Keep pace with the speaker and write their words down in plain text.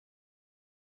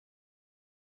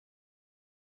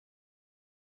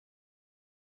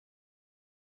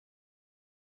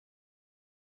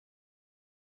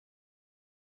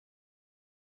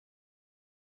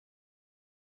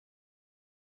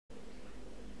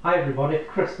Hi everybody,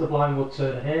 Chris the Blind Wood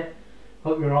Turner here.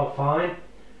 Hope you're all fine.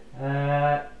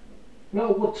 Not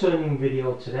a wood turning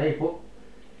video today, but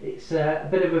it's a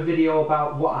bit of a video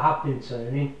about what I have been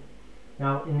turning.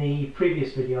 Now, in the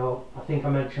previous video, I think I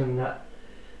mentioned that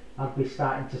I'd be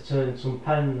starting to turn some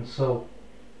pens, so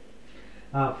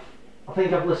I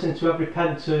think I've listened to every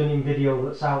pen turning video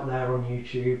that's out there on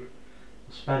YouTube.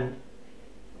 I've spent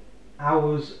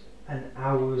hours and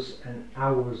hours and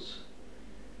hours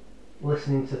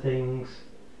listening to things.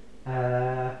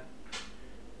 Tony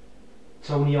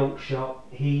Oakeshott,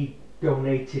 he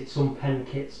donated some pen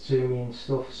kits to me and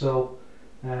stuff, so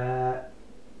I've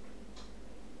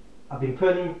been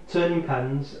turning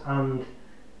pens, and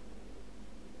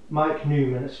Mike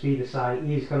Newman at Speedersight,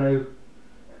 he's going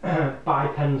to buy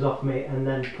pens off me and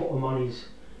then put them on his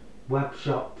web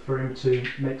shop for him to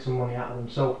make some money out of them.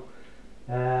 So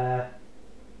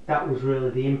that was really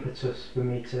the impetus for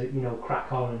me to,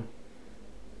 crack on, and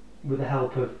with the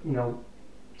help of,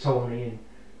 Tony and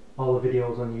all the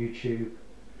videos on YouTube,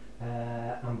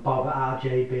 and Bob at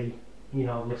RJB,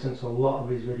 I've listened to a lot of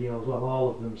his videos, well,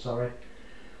 all of them, sorry.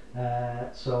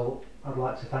 So I'd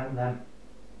like to thank them.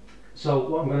 So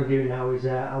what I'm going to do now is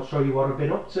I'll show you what I've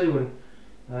been up to, and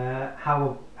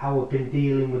how I've been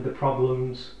dealing with the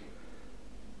problems,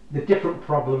 the different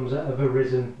problems that have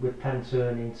arisen with pen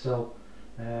turning. So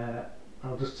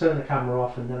I'll just turn the camera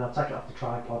off, and then I'll take it off the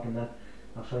tripod, and then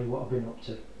I'll show you what I've been up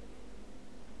to.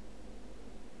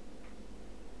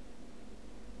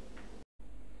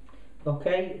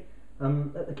 Okay,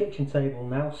 I'm at the kitchen table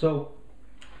now. So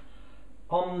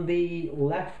on the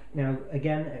left, now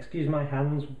again, excuse my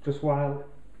hands just while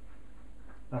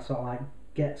I sort of like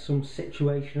get some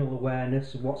situational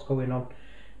awareness of what's going on.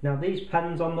 Now these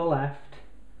pens on the left,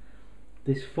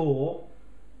 there's 4.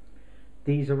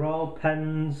 These are all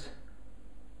pens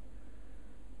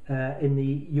in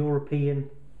the European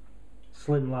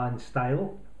slimline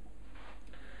style.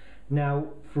 Now,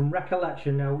 from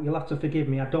recollection, now you'll have to forgive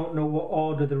me, I don't know what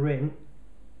order they're in,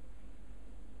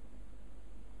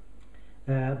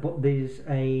 but there's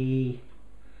a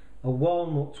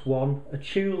walnut one, a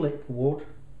tulip wood,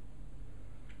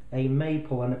 a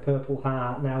maple, and a purple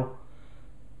heart. Now,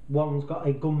 one's got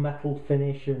a gunmetal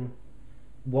finish, and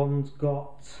one's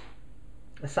got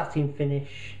a satin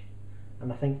finish,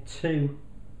 and I think 2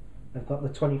 have got the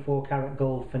 24 karat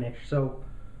gold finish. So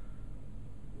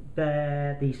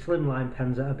they're the slimline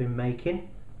pens that I've been making.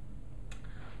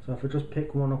 So if I just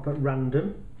pick one up at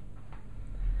random,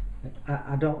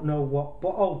 I don't know what, but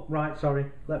oh right, sorry,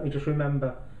 let me just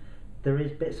remember, there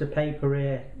is bits of paper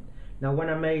here. Now when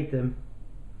I made them,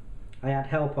 I had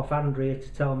help off Andrea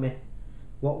to tell me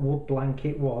what wood blank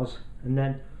it was, and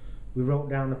then we wrote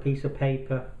down a piece of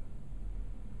paper.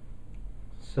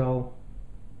 So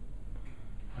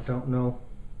I don't know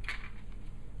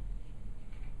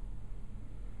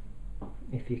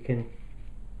if you can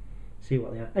see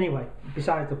what they are. Anyway,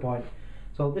 besides the point.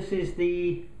 So this is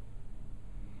the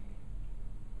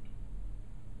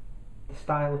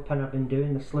style of pen I've been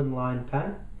doing, the slimline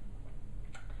pen.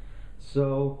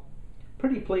 So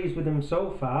pretty pleased with them so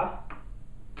far.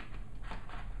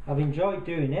 I've enjoyed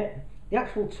doing it. The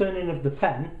actual turning of the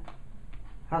pen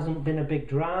hasn't been a big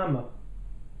drama.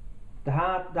 The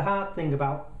hard thing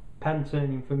about pen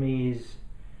turning for me is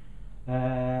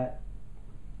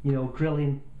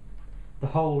drilling the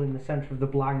hole in the centre of the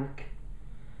blank.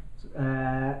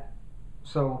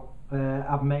 So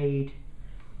I've made,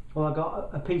 well, I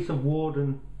got a piece of wood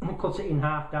and cut it in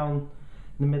half down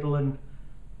the middle and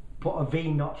put a V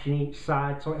notch in each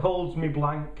side, so it holds me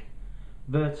blank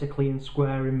vertically and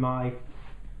square in my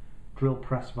drill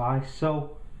press vise.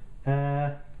 So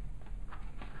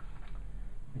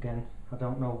again, I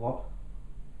don't know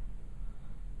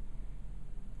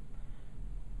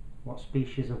what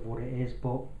species of wood it is,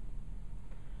 but,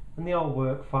 and they all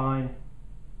work fine.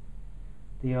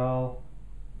 They all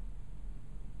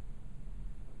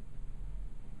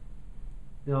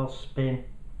spin.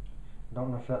 I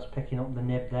don't know if that's picking up the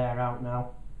nib there out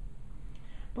now,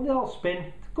 but they all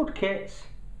spin. Good kits.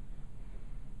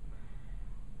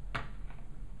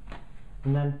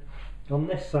 And then on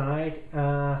this side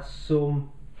are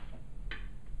some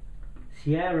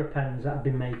Sierra pens that I've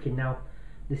been making. Now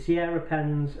the Sierra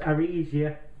pens are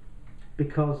easier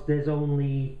because there's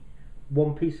only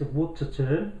one piece of wood to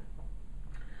turn.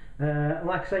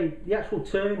 Like I say, the actual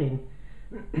turning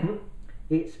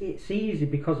it's easy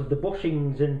because of the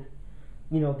bushings, and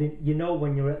you know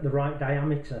when you're at the right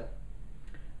diameter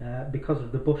because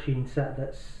of the bushing set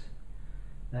that's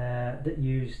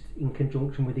used in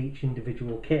conjunction with each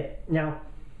individual kit. Now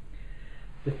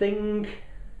the thing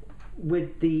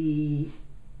with the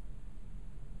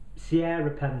Sierra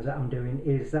pens that I'm doing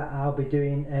is that I'll be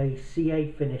doing a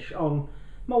CA finish on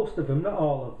most of them, not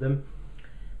all of them.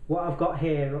 What I've got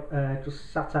here,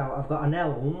 just sat out, I've got an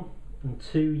Elm and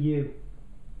 2 U.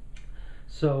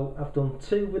 So I've done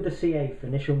 2 with the CA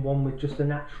finish and 1 with just a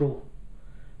natural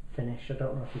finish. I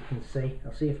don't know if you can see.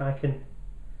 I'll see if I can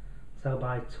tell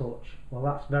by touch. Well,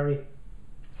 that's very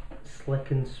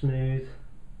slick and smooth.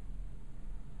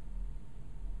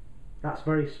 That's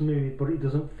very smooth, but it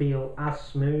doesn't feel as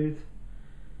smooth,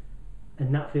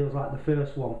 and that feels like the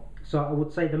first one. So I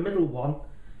would say the middle one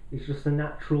is just a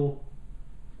natural,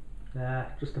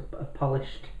 just a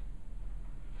polished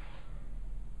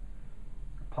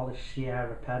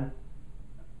Sierra pen,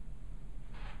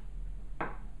 and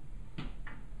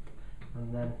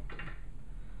then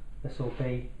this will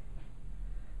be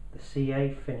the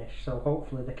CA finish. So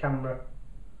hopefully the camera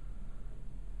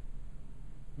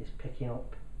is picking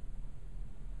up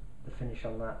the finish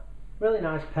on that. Really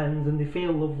nice pens, and they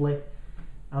feel lovely,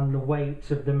 and the weight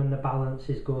of them and the balance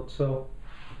is good, so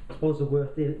I suppose they're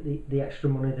worth the extra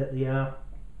money that they are.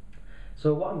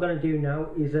 So what I'm going to do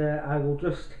now is I will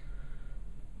just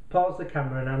pause the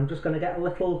camera, and I'm just going to get a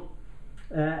little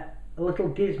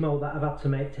gizmo that I've had to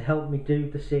make to help me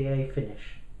do the CA finish.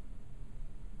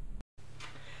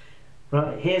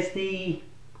 Right, here's the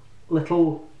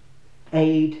little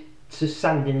aid to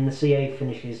sanding the CA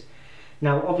finishes.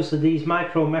 Now obviously these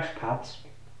micro mesh pads,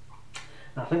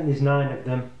 I think there's 9 of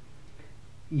them,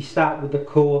 you start with the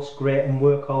coarse grit and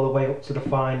work all the way up to the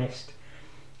finest.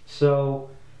 So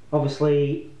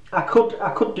obviously I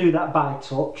could do that by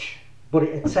touch, but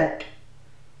it'd take,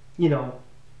 you know,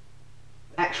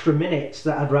 extra minutes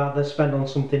that I'd rather spend on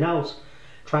something else,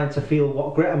 trying to feel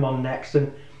what grit I'm on next,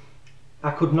 and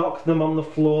I could knock them on the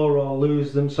floor or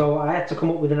lose them, so I had to come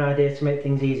up with an idea to make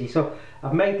things easy. So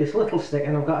I've made this little stick,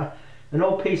 and I've got an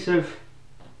old piece of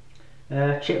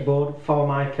chipboard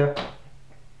Formica,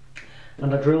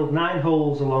 and I drilled 9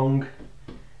 holes along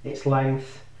its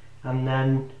length, and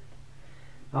then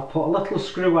I've put a little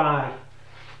screw eye.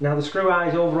 Now the screw eye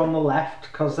is over on the left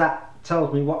because that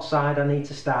tells me what side I need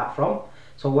to start from.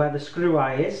 So where the screw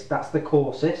eye is, that's the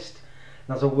coarsest,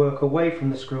 and as I work away from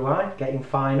the screw eye, getting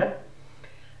finer,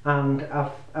 and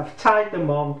I've tied them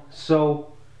on.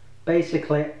 So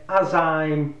basically, as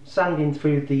I'm sanding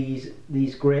through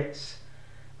these grits,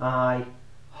 I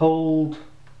hold,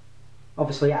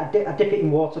 obviously I dip it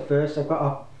in water first. I've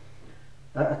got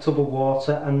a tub of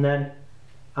water, and then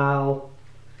I'll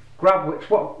grab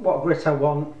what grit I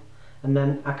want, and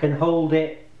then I can hold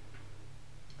it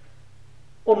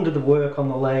under the work on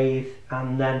the lathe,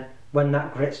 and then when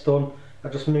that grit's done, I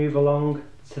just move along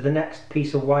to the next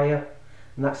piece of wire,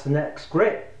 and that's the next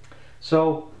grit.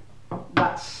 So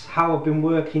that's how I've been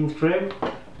working through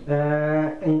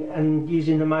and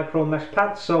using the micro mesh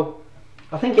pads. So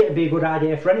I think it'd be a good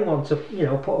idea for anyone to, you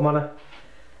know, put them on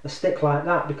a stick like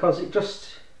that, because it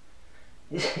just,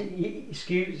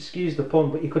 excuse the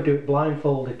pun, but you could do it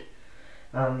blindfolded,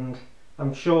 and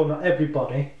I'm sure not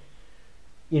everybody,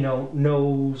 you know,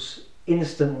 knows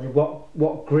instantly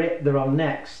what grit they're on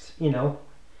next. You know,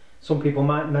 some people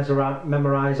might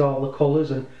memorize all the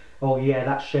colours and, oh yeah,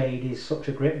 that shade is such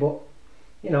a grit, but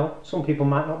you know, some people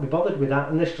might not be bothered with that,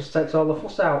 and this just takes all the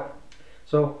fuss out.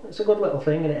 So it's a good little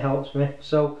thing, and it helps me.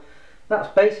 So that's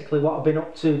basically what I've been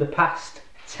up to the past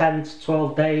 10 to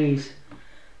 12 days.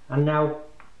 And now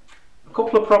a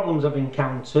couple of problems I've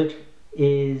encountered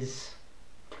is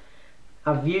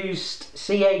I've used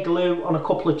CA glue on a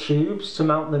couple of tubes to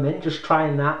mount them in, just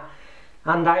trying that,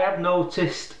 and I have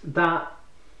noticed that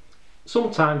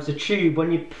sometimes the tube,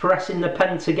 when you're pressing the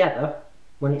pen together,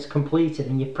 when it's completed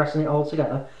and you're pressing it all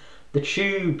together, the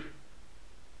tube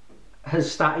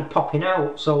has started popping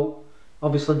out. So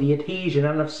obviously the adhesion,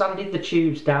 and I've sanded the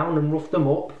tubes down and roughed them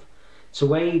up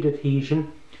to aid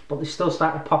adhesion, but they still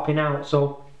started popping out,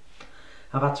 so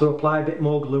I've had to apply a bit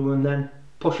more glue and then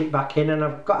push it back in, and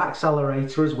I've got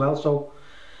accelerator as well, so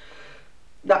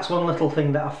that's one little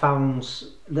thing that I found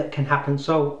that can happen.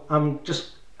 So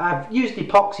I've used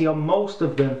epoxy on most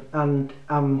of them, and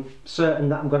I'm certain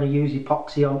that I'm going to use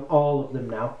epoxy on all of them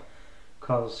now,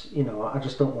 because, you know, I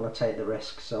just don't want to take the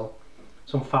risk. So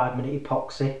some 5-minute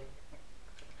epoxy,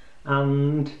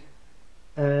 and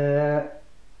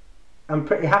I'm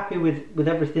pretty happy with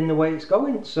everything the way it's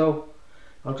going. So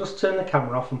I'll just turn the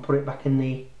camera off and put it back in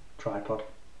the tripod.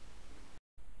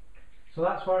 So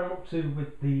that's what I'm up to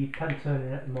with the pen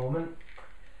turning at the moment.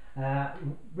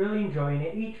 Really enjoying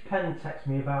it. Each pen takes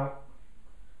me about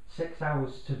 6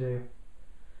 hours to do,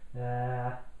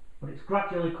 but it's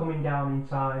gradually coming down in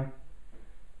time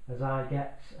as I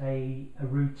get a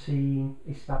routine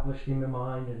established in my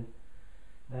mind, and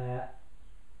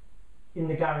in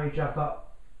the garage I've got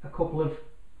a couple of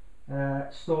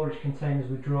storage containers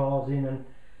with drawers in, and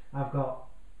I've got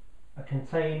a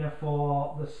container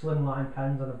for the slimline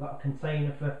pens, and I've got a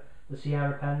container for the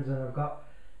Sierra pens, and I've got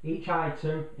each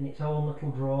item in its own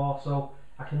little drawer so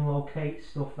I can locate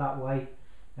stuff that way.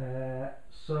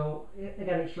 So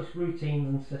again, it's just routines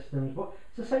and systems, but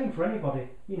it's the same for anybody.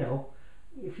 You know,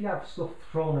 if you have stuff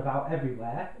thrown about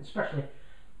everywhere, especially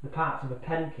the parts of a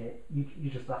pen kit,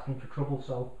 you're just asking for trouble.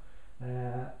 So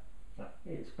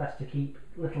it's best to keep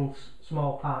little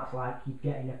small parts like you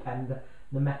get in a pen,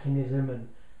 the mechanism and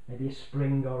maybe a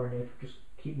spring or a nib, just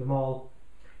keep them all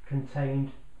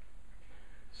contained.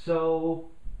 So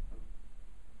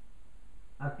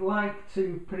I'd like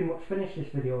to pretty much finish this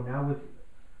video now with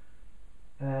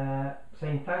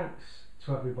saying thanks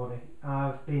to everybody.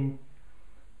 I've been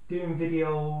doing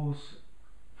videos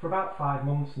for about 5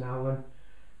 months now and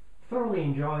thoroughly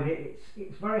enjoyed it.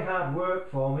 It's very hard work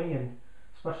for me, and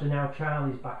especially now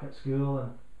Charlie's back at school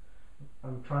and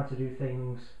I'm trying to do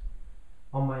things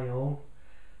on my own,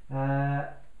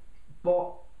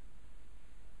 but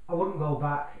I wouldn't go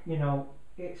back. You know,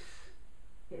 it's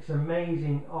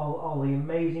amazing, all the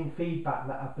amazing feedback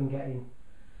that I've been getting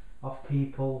off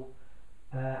people.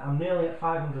 I'm nearly at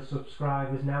 500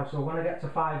 subscribers now, so when I get to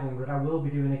 500 I will be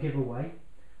doing a giveaway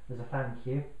as a thank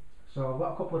you. So I've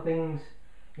got a couple of things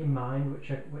in mind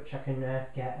which I can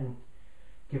get and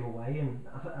give away, and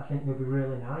I think they'll be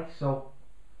really nice. So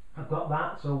I've got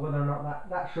that, so whether or not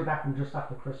that should happen just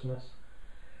after Christmas.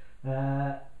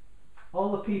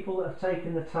 All the people that have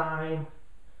taken the time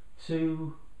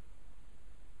to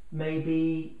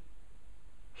maybe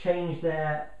change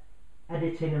their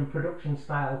editing and production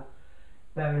style,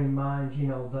 bearing in mind, you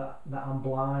know, that I'm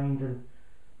blind, and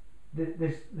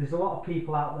there's a lot of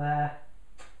people out there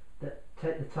that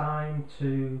take the time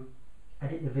to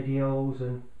edit the videos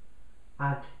and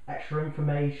add extra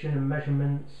information and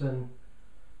measurements and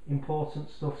important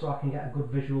stuff so I can get a good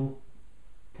visual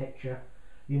picture.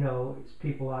 You know, it's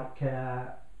people like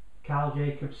Carl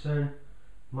Jacobson,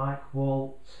 Mike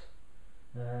Walt,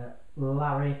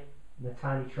 Larry, the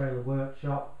Tiny Trailer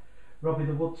Workshop, Robbie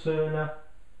the Woodturner,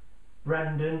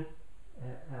 Brendan,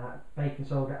 Baking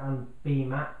Soda and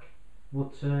BMac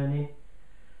Woodturning.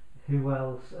 Who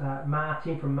else?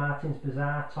 Martin from Martin's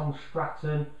Bazaar, Tom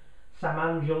Stratton, Sam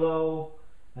Angelo,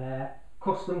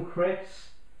 Custom Chris.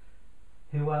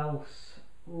 Who else?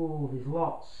 Oh, there's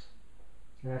lots.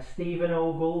 Stephen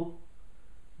Ogle,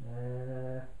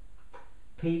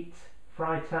 Pete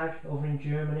Freitag over in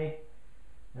Germany.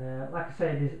 Like I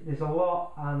say, there's a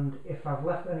lot, and if I've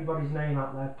left anybody's name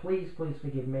out there, please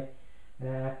forgive me.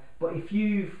 But if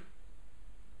you've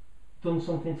done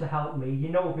something to help me, you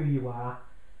know who you are,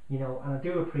 you know, and I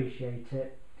do appreciate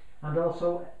it. And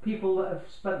also people that have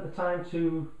spent the time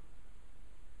to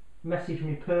message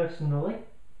me personally,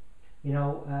 you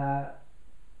know,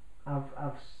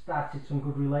 I've started some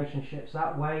good relationships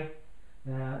that way.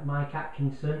 Mike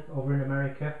Atkinson over in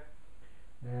America,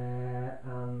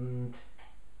 and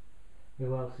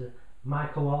who else?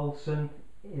 Michael Olsen.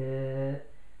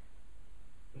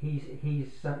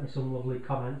 He's sent me some lovely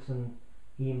comments and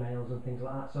emails and things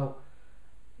like that. So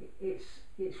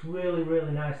it's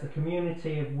really nice. The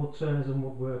community of woodturners and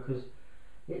woodworkers,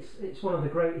 it's one of the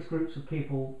greatest groups of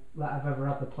people that I've ever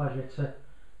had the pleasure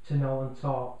to know and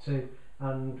talk to.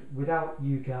 And without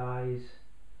you guys,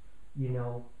 you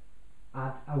know,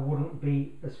 I wouldn't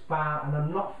be as far, and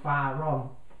I'm not far on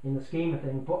in the scheme of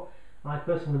things, but I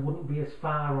personally wouldn't be as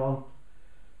far on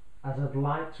as I'd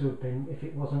like to have been if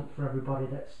it wasn't for everybody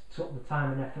that's took the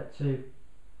time and effort to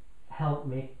help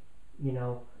me, you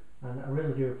know, and I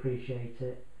really do appreciate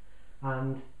it.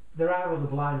 And there are other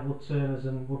blind woodturners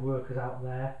and woodworkers out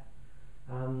there,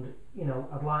 and you know,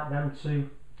 I'd like them to,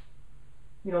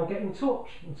 you know, get in touch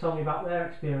and tell me about their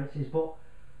experiences. But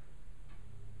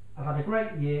I've had a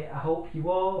great year. I hope you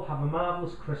all have a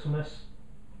marvellous Christmas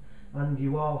and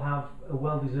you all have a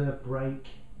well-deserved break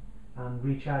and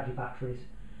recharge your batteries.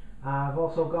 I've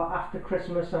also got, after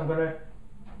Christmas, I'm going to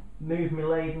move my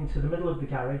lathe into the middle of the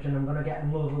garage, and I'm going to get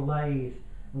another lathe.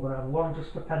 I'm going to have one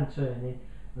just for pen turning,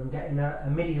 and I'm getting a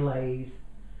midi lathe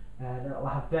that will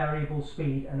have variable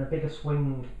speed and a bigger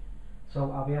swing,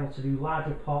 so I'll be able to do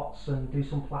larger pots and do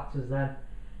some platters then,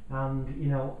 and you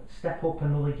know, step up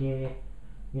another gear,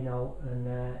 you know,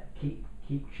 and keep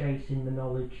chasing the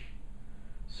knowledge.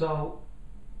 So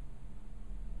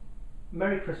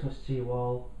Merry Christmas to you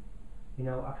all. You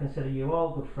know, I consider you all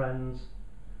good friends,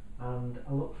 and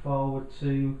I look forward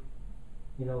to,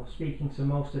 you know, speaking to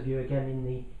most of you again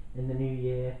in the new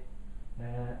year.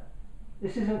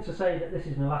 This isn't to say that this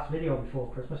is my last video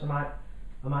before Christmas. I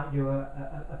might do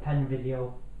a pen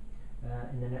video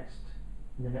in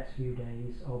the next few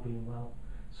days, all being well.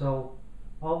 So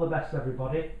all the best,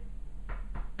 everybody.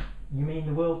 You mean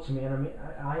the world to me, and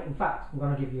in fact, I'm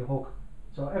going to give you a hug.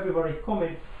 So everybody, come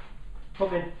in, come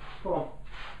on.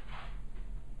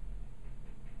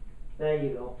 There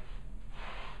you go.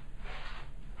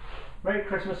 Merry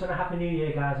Christmas and a Happy New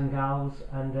Year, guys and gals,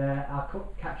 and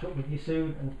I'll catch up with you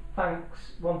soon. And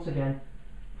thanks once again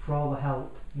for all the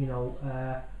help. You know,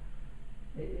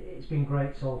 it's been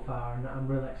great so far, and I'm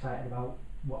really excited about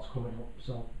what's coming up.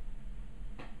 So,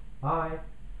 bye.